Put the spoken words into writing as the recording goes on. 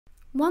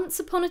Once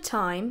upon a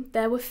time,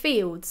 there were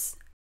fields.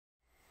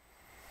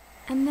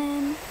 And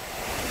then...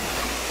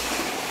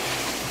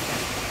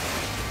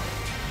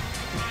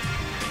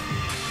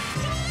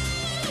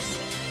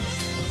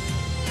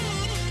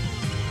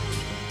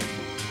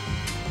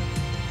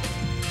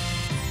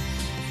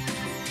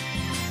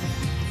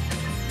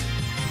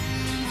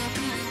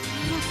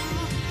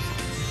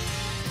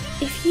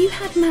 If you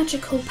had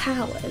magical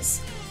powers,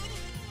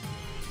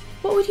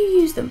 what would you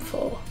use them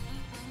for?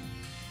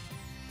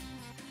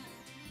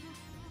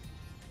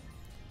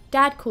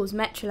 Dad calls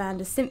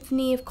Metroland a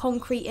symphony of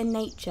concrete and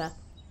nature.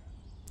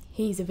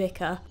 He's a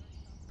vicar.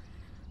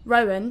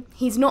 Rowan,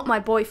 he's not my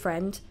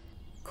boyfriend,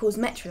 calls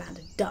Metroland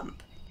a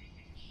dump.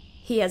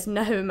 He has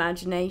no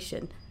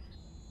imagination.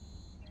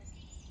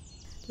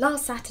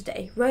 Last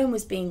Saturday, Rowan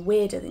was being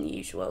weirder than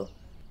usual.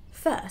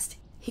 First,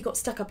 he got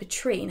stuck up a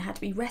tree and had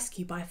to be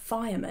rescued by a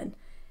fireman.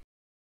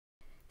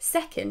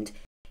 Second,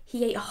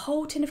 he ate a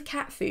whole tin of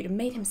cat food and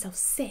made himself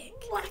sick.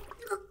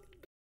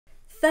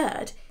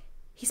 Third,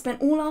 he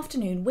spent all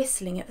afternoon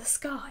whistling at the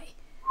sky.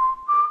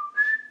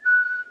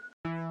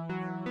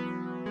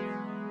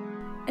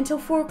 Until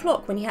 4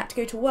 o'clock when he had to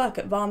go to work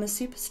at Varma's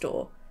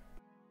superstore.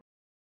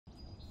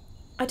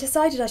 I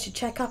decided I should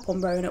check up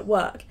on Rowan at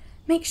work,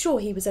 make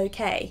sure he was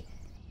okay.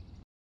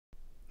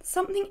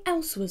 Something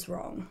else was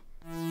wrong.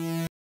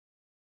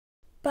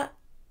 But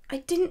I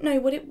didn't know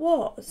what it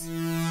was.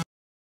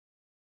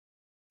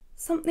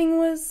 Something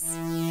was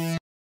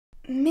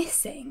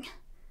missing.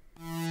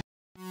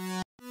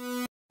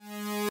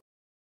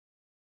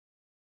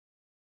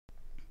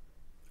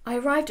 I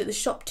arrived at the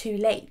shop too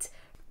late.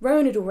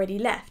 Rowan had already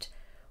left,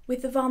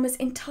 with the Varma's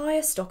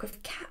entire stock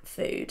of cat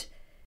food.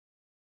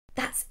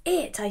 That's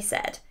it, I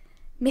said.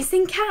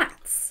 Missing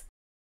cats.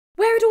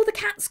 Where had all the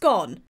cats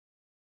gone?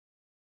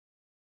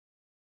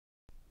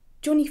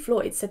 Johnny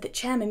Floyd said that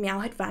Chairman Meow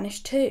had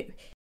vanished too.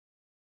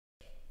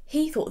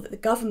 He thought that the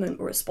government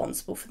were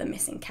responsible for the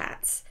missing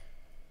cats.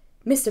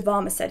 Mr.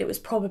 Varma said it was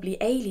probably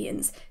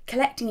aliens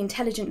collecting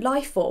intelligent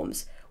life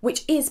forms,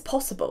 which is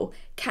possible.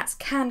 Cats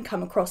can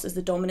come across as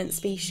the dominant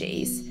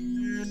species.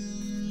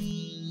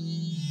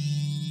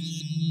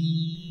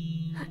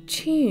 That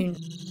tune.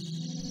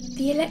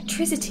 The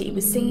electricity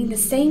was singing the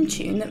same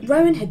tune that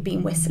Rowan had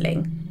been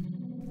whistling.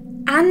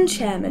 And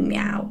Chairman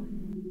Meow.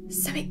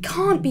 So it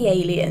can't be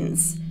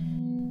aliens.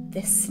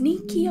 This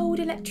sneaky old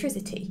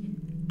electricity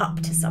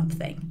up to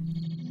something.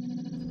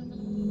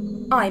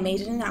 I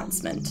made an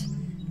announcement.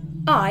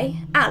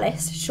 I,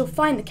 Alice, shall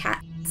find the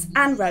cats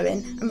and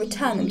Rowan and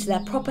return them to their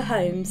proper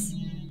homes.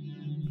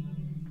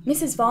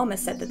 Mrs. Varma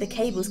said that the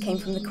cables came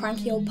from the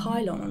cranky old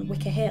pylon on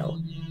Wicker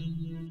Hill.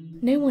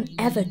 No one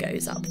ever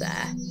goes up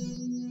there.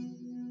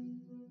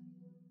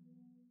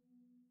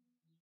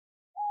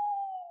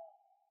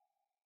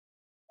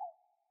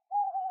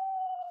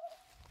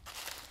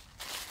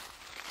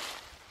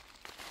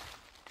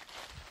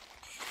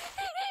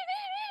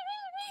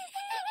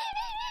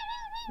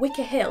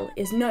 Wicker Hill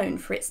is known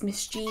for its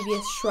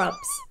mischievous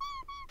shrubs.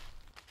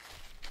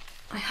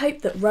 I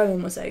hope that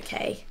Rowan was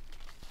okay.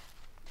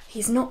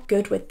 He's not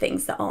good with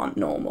things that aren't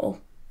normal.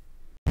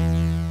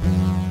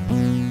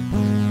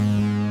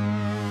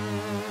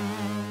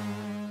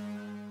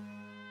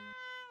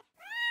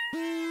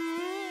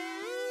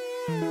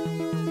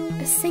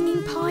 A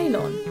singing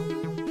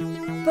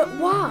pylon? But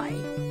why?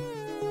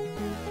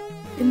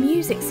 The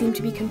music seemed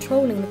to be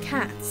controlling the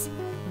cats.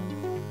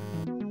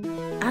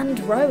 And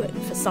Rowan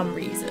for some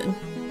reason.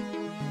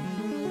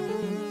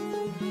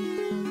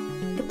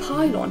 The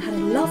pylon had a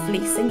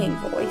lovely singing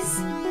voice.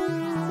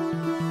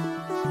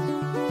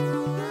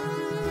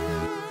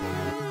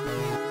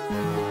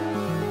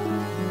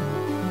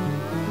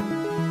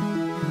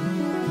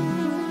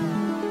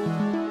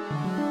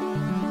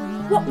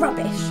 What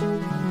rubbish!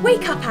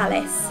 Wake up,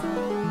 Alice!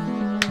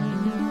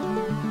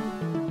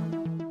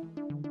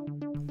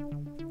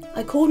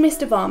 I called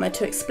Mr. Varma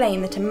to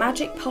explain that a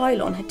magic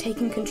pylon had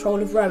taken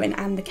control of Rowan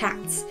and the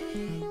cats.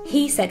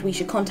 He said we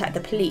should contact the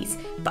police,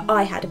 but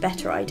I had a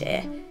better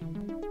idea.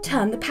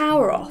 Turn the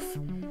power off.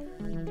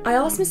 I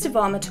asked Mr.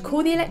 Varma to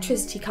call the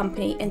electricity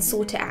company and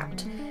sort it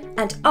out,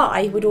 and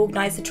I would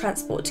organise the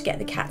transport to get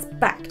the cats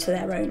back to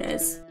their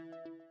owners.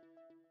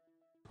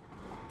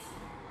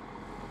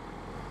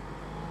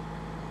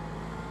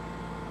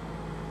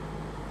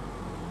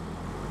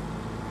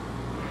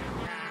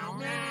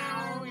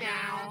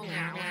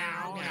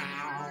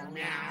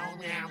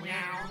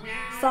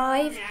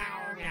 Five,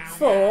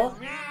 4,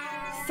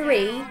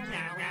 3,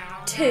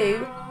 2,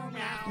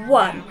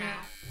 1.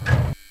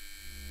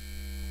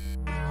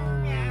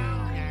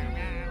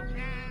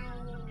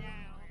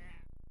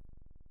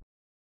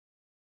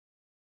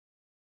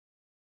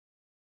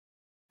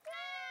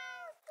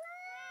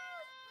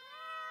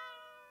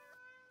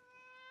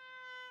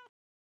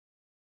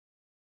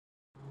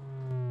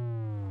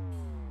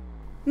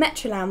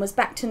 Metroland was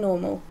back to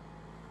normal,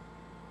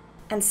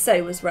 and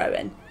so was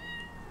Rowan.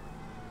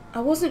 I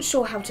wasn't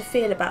sure how to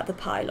feel about the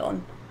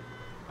pylon.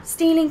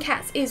 Stealing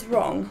cats is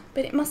wrong,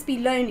 but it must be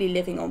lonely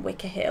living on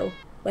Wicker Hill,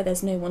 where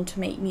there's no one to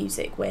make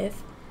music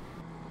with.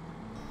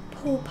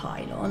 Poor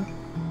pylon.